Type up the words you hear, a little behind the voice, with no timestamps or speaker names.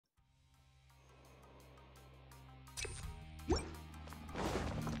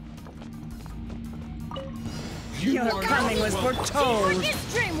Your coming was foretold. Teamwork is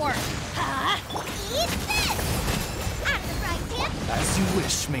dreamwork. Huh? Eat this! Out of the frying pan. As you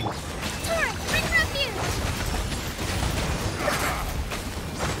wish, Ming. Torrents, bring refuge!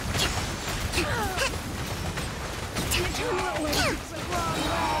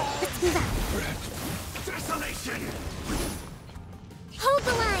 Let's move out. Desolation! Hold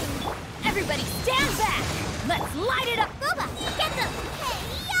the line! Everybody stand back! Let's light it up! Booba! Get them!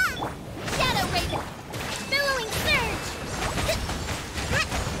 Hey-ya! Shadow Raiden! Billowing Surge!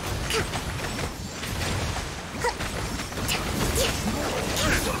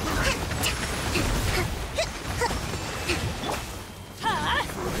 Huh?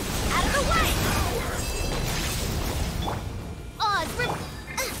 Out of the way! Oz,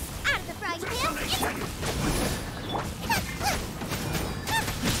 out of the frying pan!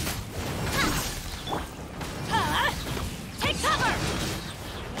 Take cover!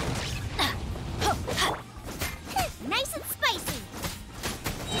 Nice and spicy!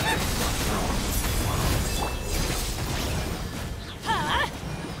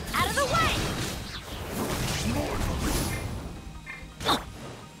 Out of the way!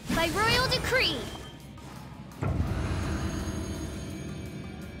 By royal decree!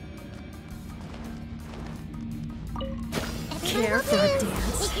 Care for a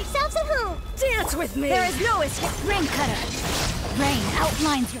dance? Make yourselves at home! Dance with me! There is no escape! Windcutter! Rain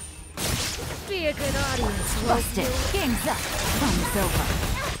outlines your... Be a good audience, won't Busted! you? Game's up! Fun's over!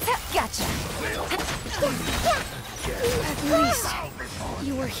 Gotcha! At least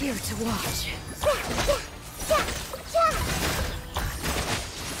you were here to watch.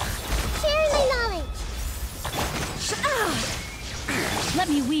 Share my knowledge! Let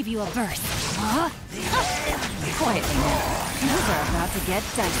me weave you a verse. Huh? Quietly now. Those are about to get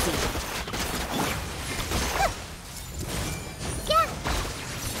dicey.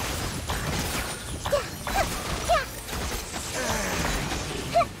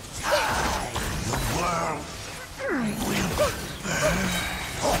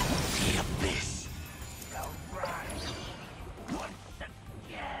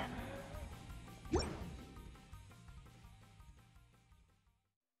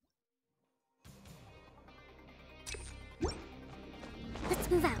 Let's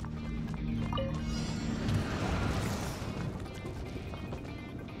move out.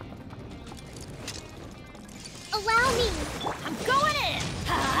 Allow me. I'm going in.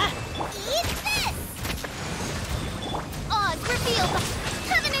 Huh? Eat this. Oz reveal the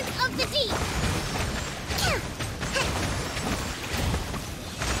covenant of the deep.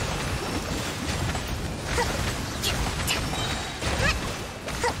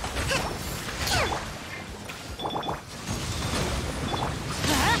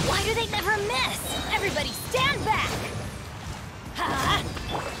 Why do they never miss? Everybody stand back! Huh?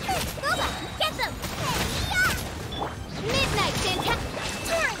 Boba, get them! Midnight, fantastic!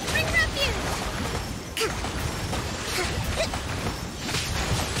 Torrents, bring refuge!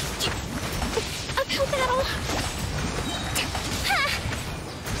 Uphill battle!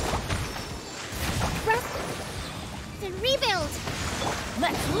 Rest and rebuild!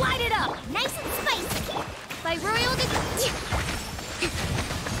 Let's light it up! Nice and spicy! By royal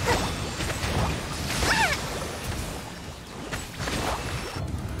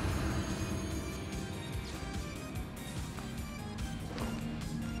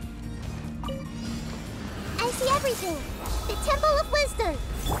I see everything! The Temple of Wisdom!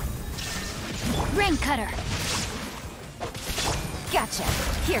 Windcutter! Gotcha!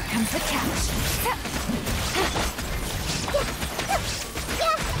 Here comes the catch!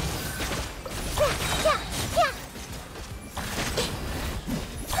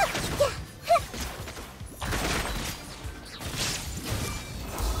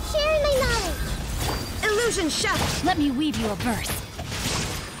 Sharing my knowledge! Illusion shot! Let me weave you a verse.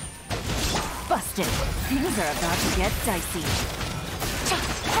 Busted. Things are about to get dicey.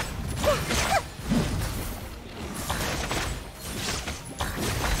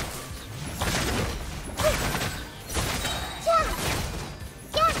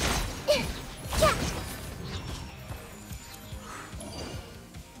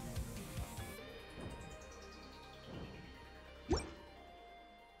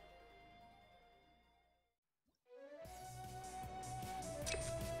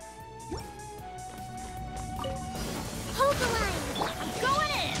 Hold the line! I'm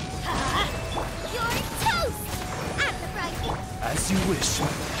going in! Huh? You're toast! At the front! As you wish.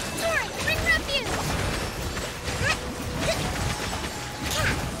 Torrents, bring refuge!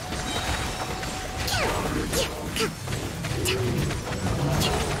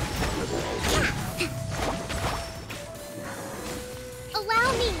 Allow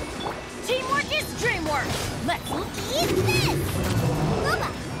me! Teamwork is dreamwork! Let's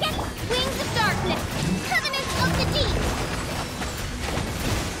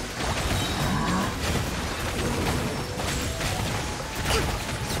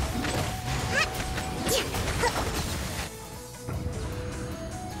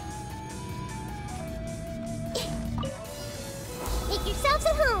house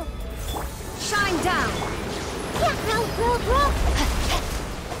at home. Shine down! Yeah, roll.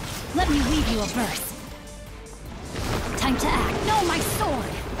 Let me weave you a verse. Time to act. No, my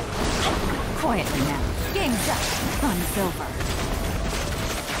sword! Quietly now. Game's up. Fun's over.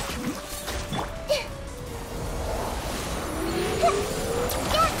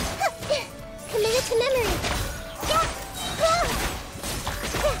 Committed to memory.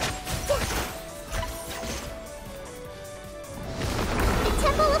 The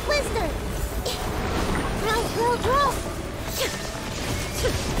Temple of Wisdom. Roll.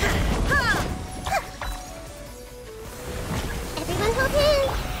 Everyone hold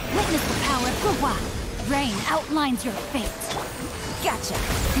hands. Witness the power of Gua. Rain outlines your fate. Gotcha.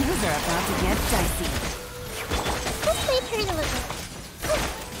 Things are about to get dicey. Let's play turn a little.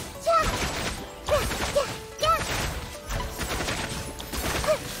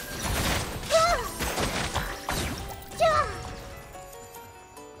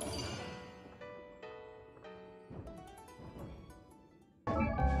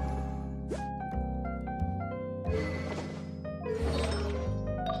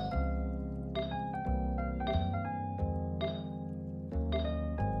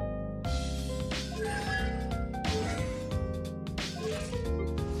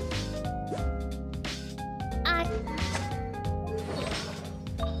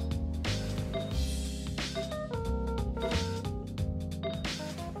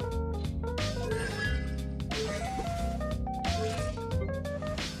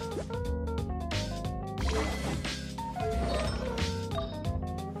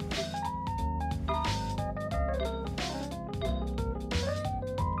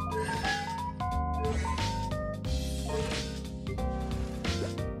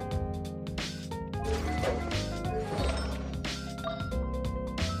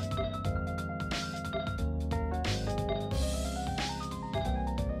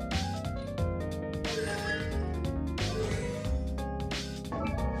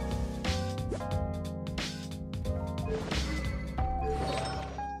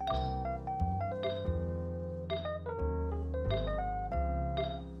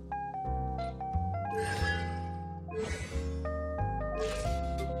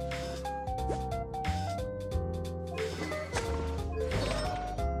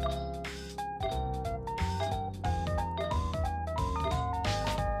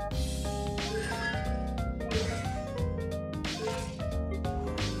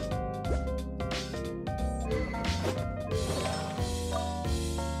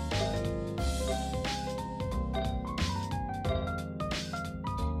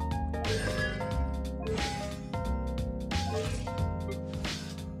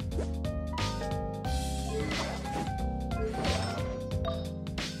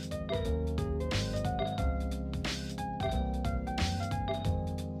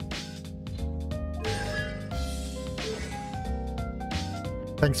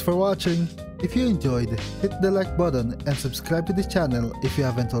 Thanks for watching. If you enjoyed, hit the like button and subscribe to this channel if you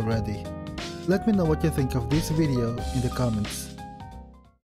haven't already. Let me know what you think of this video in the comments.